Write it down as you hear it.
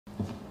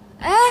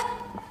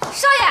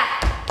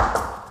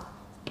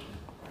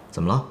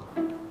怎么了？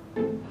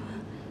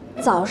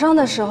早上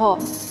的时候，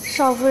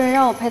邵夫人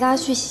让我陪她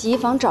去洗衣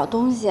房找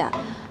东西，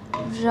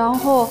然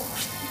后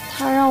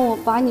她让我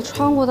把你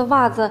穿过的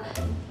袜子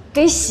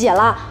给洗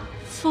了，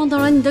放到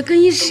了你的更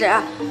衣室。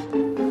啊！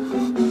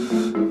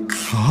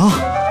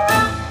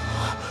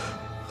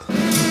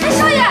哎，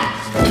少爷，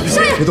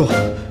少爷，别动，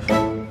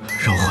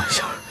让我缓一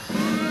下。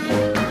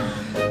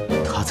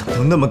他怎么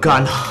能那么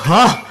干呢？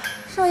啊！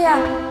少爷，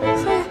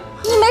少爷，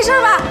你没事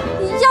吧？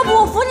要不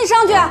我扶你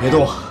上去？别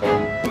动，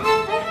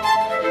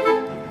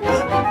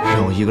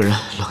让我一个人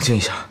冷静一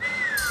下。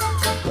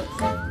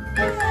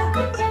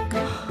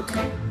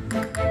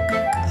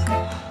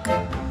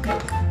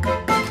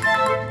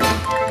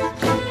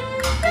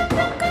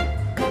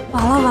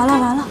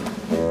完了！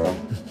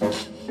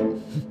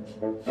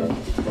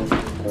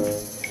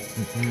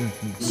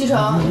西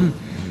城，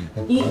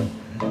你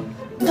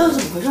到底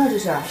怎么回事？这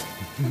是？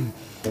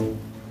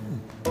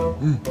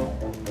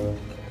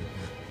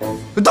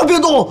都别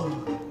动！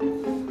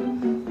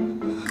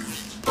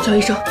叫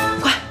医生，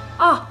快！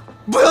啊！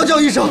不要叫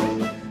医生，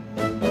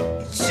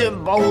先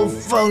把我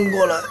翻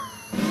过来。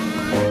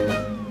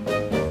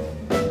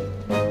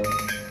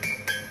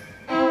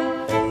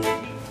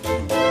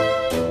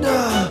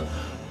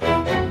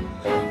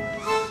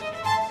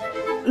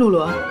露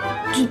露，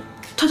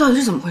他到底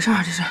是怎么回事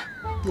啊？这是？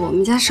我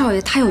们家少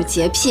爷他有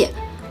洁癖，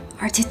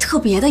而且特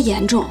别的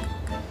严重。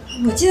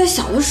我记得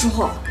小的时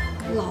候，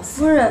老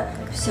夫人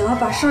想要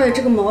把少爷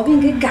这个毛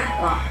病给改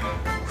了，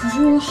可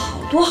是用了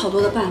好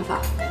多的办法，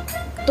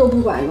都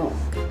不管用。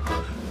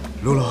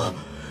露露，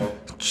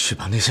去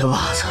把那些袜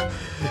子，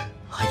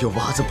还有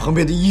袜子旁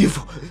边的衣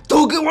服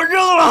都给我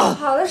扔了。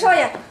好的，少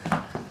爷。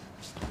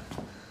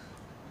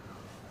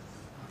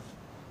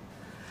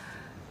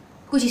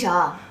顾西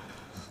城，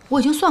我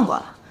已经算过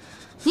了，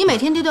你每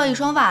天丢掉1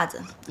双袜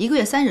子，1个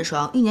月30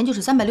双，1年就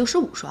是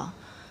365双。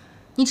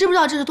你知不知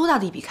道这是多大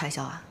的一笔开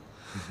销啊？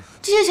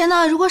这些钱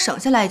呢，如果省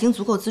下来，已经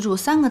足够资助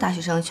3个大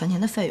学生全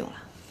年的费用了。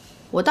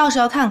我倒是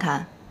要看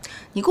看，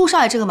你顾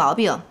少爷这个毛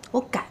病，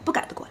我改不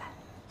改得过来？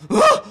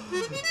啊！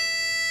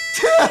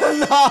天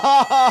哪！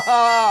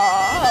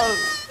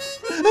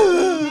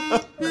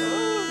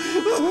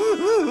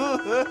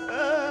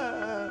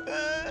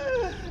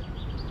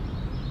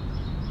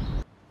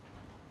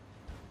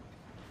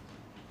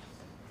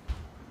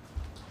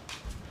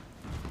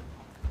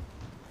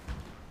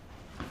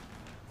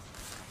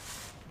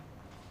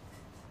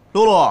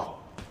露露，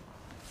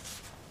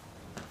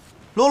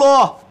露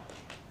露，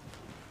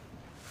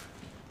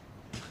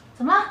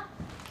怎么了？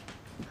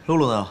露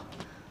露呢？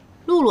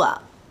露露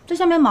啊，在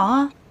下面忙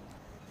啊。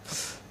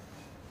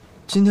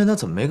今天她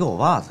怎么没给我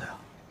袜子呀？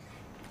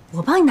我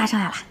帮你拿上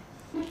来了。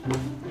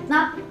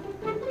拿。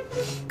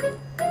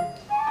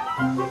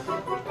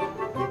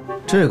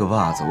这个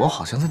袜子我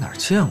好像在哪儿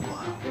见过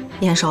啊？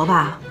眼熟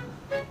吧？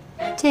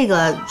这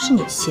个是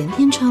你前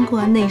天穿过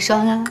的那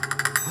双啊。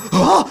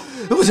啊！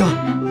不行，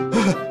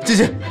姐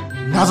姐，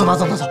拿走！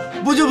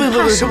不行，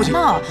怕什么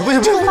呢？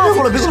这个袜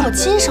子是我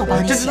亲手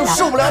帮你洗的，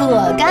受不了，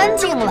可干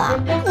净了。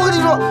我跟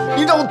你说，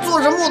你让我做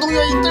什么我都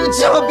愿意，但是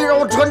千万别让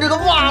我穿这个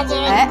袜子。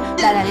哎，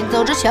赖赖，你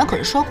走之前可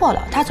是说过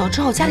了，他走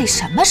之后家里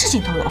什么事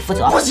情都由我负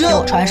责，不行，给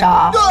我穿上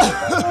啊！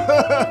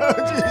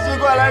这些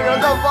快来人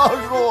看帮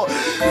助！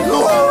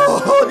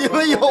你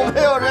们有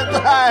没有人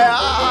在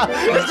啊？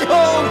救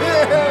命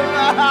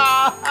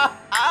啊！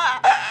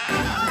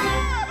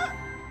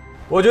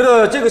我觉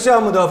得这个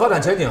项目的发展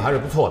前景还是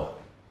不错的，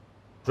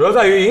主要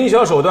在于营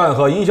销手段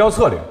和营销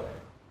策略。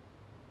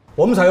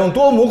我们采用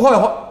多模块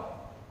化。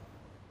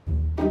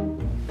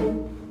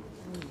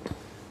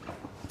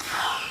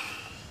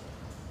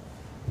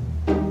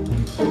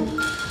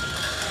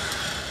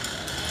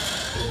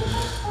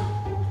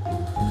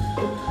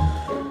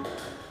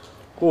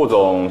顾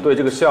总对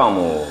这个项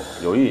目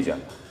有意见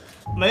吗？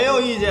没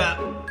有意见。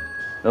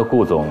那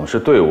顾总是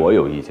对我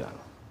有意见了。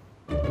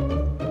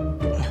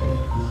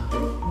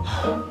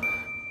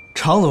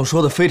常总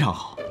说的非常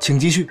好，请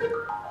继续。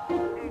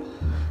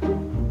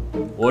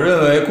我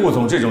认为顾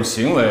总这种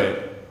行为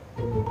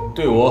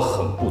对我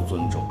很不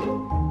尊重。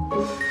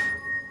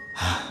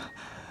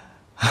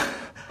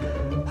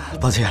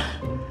抱歉，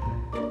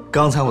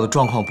刚才我的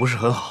状况不是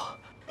很好，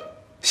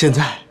现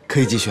在可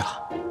以继续了。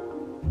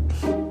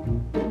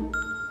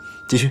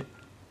继续。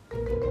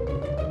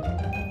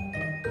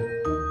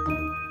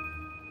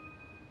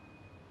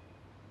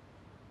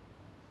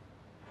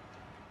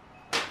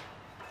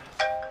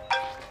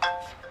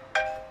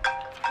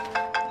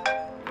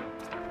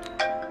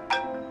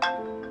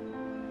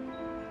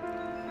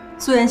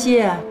苏妍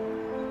希，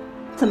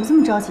怎么这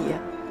么着急呀？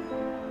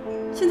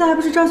现在还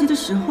不是着急的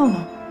时候呢。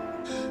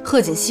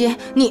贺锦熙，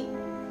你，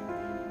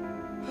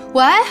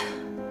喂，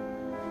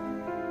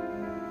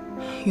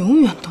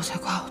永远都在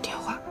挂我电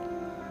话。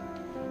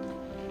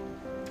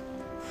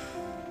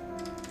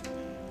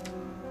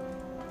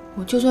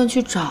我就算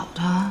去找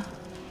他，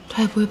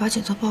他也不会把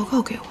检测报告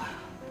给我呀。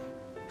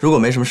如果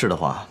没什么事的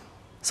话，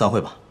散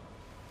会吧。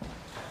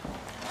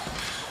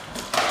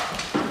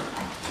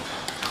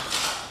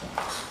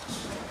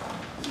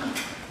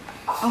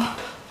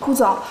顾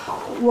总，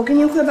我跟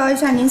您汇报一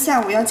下您下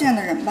午要见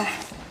的人吧。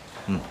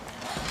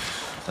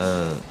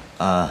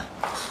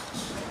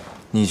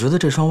你觉得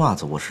这双袜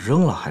子我是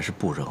扔了还是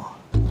不扔啊？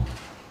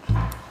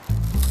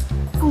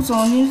顾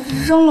总，您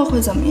扔了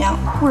会怎么样？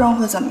不扔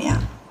会怎么样？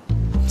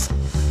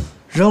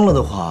扔了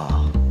的话，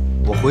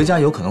我回家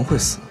有可能会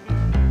死；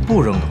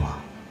不扔的话，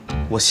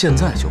我现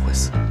在就会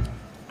死。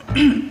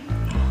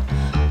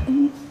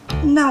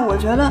那我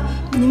觉得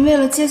您为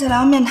了接下来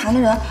要面谈的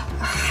人，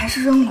还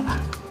是扔了吧。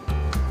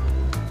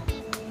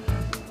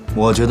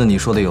我觉得你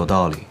说的有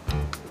道理，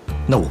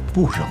那我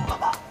不扔了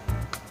吧。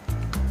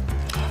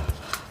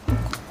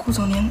顾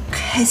总，您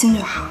开心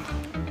就好。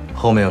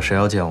后面有谁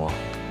要见我？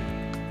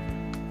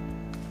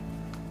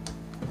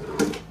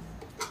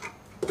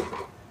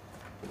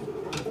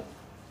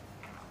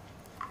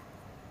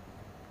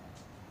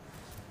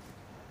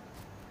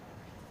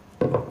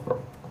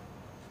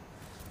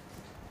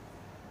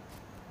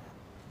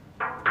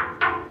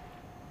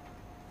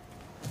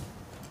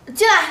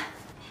进来。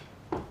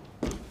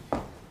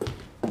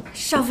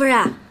少夫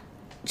人，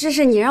这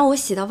是你让我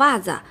洗的袜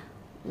子，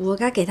我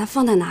该给它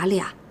放在哪里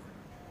啊？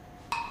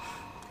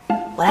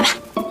我来吧，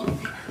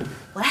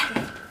我来，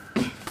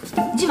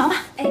你进房吧。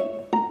哎，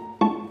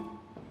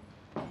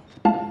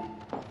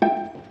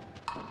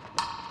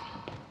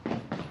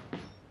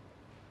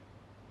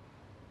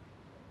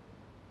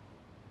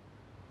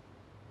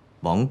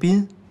王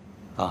斌，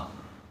啊，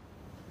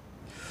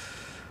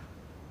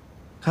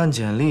看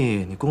简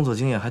历，你工作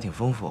经验还挺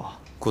丰富啊。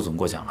顾总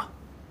过奖了。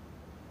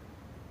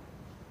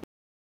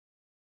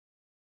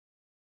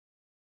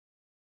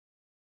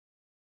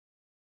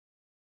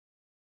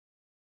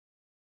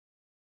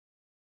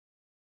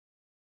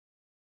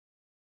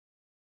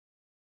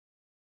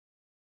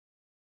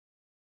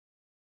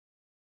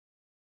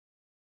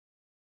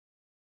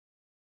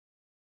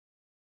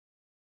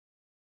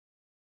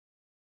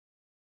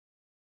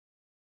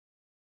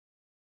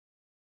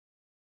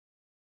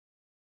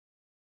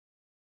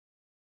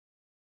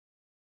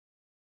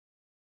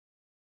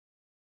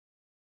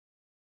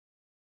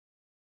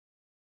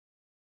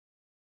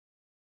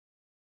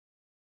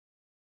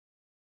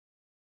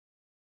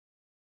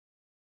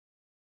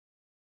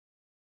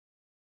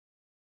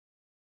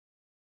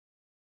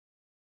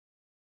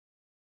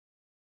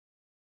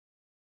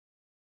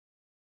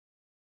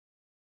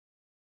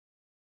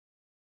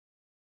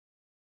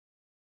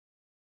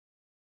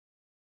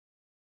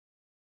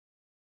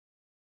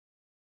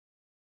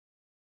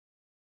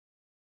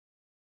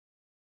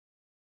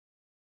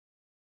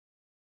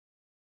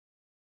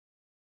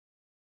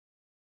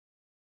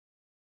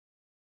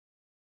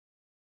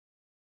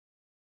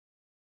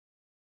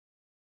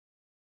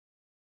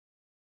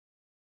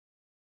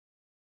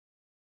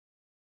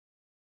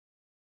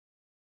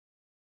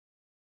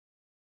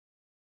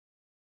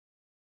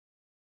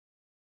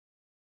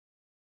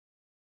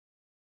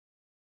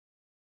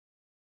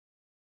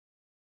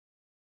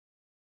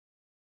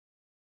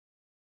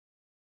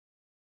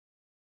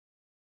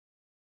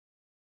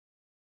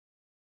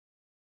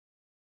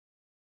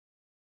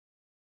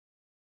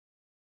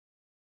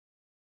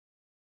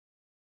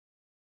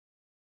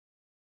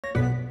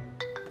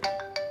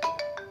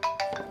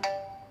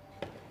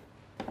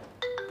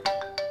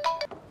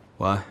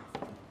喂，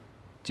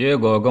结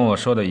果跟我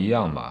说的一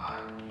样吧？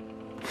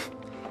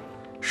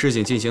事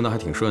情进行的还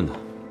挺顺的，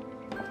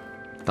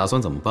打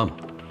算怎么办吗？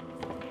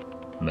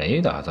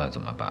没打算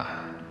怎么办？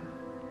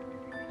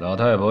老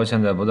太婆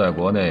现在不在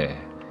国内，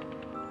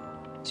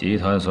集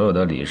团所有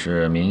的理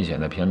事明显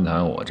的偏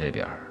袒我这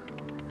边。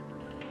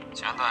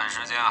前段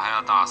时间还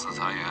要大肆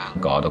裁员，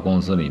搞得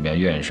公司里面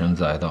怨声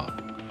载道。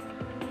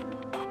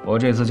我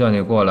这次叫你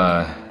过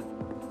来，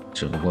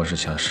只不过是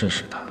想试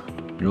试他。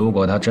如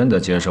果他真的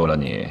接受了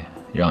你，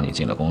让你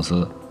进了公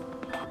司，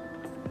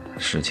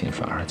事情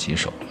反而棘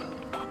手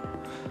了。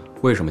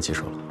为什么棘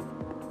手了？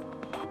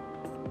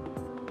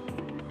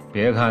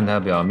别看他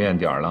表面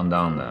吊儿郎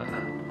当的，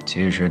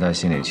其实他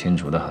心里清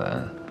楚得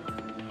很。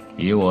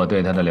以我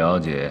对他的了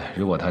解，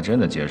如果他真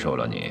的接受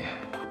了你，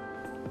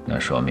那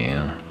说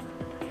明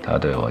他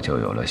对我就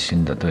有了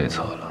新的对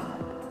策了。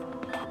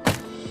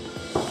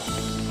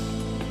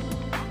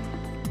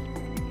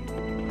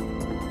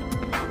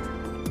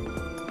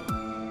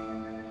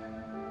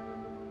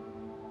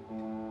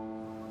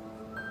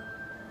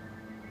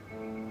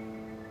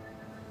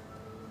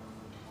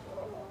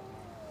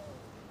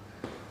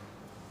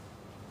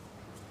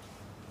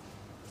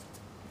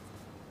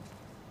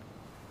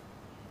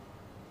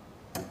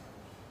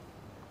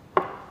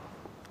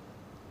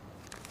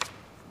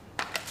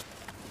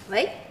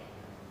喂，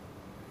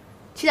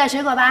吃点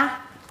水果吧。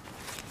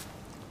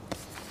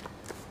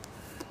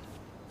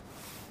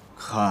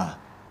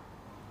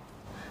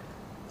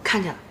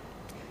看见了，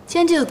今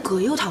天这个葛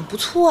优躺不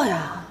错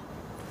呀。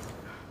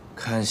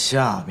看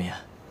下面，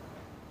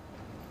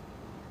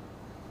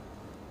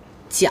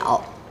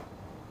脚。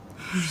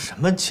什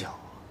么脚？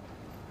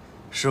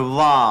是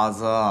袜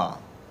子。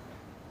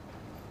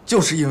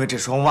就是因为这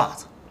双袜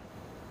子，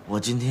我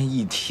今天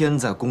一天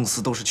在公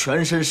司都是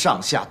全身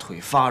上下腿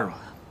发软，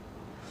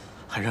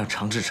还让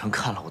常志成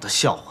看了我的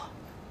笑话。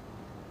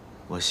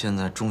我现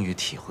在终于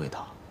体会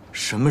到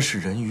什么是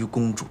人鱼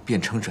公主变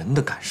成人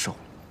的感受了。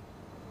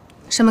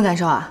什么感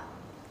受啊？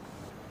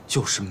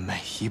就是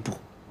每一步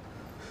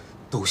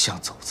都像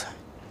走在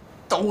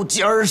刀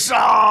尖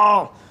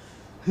上。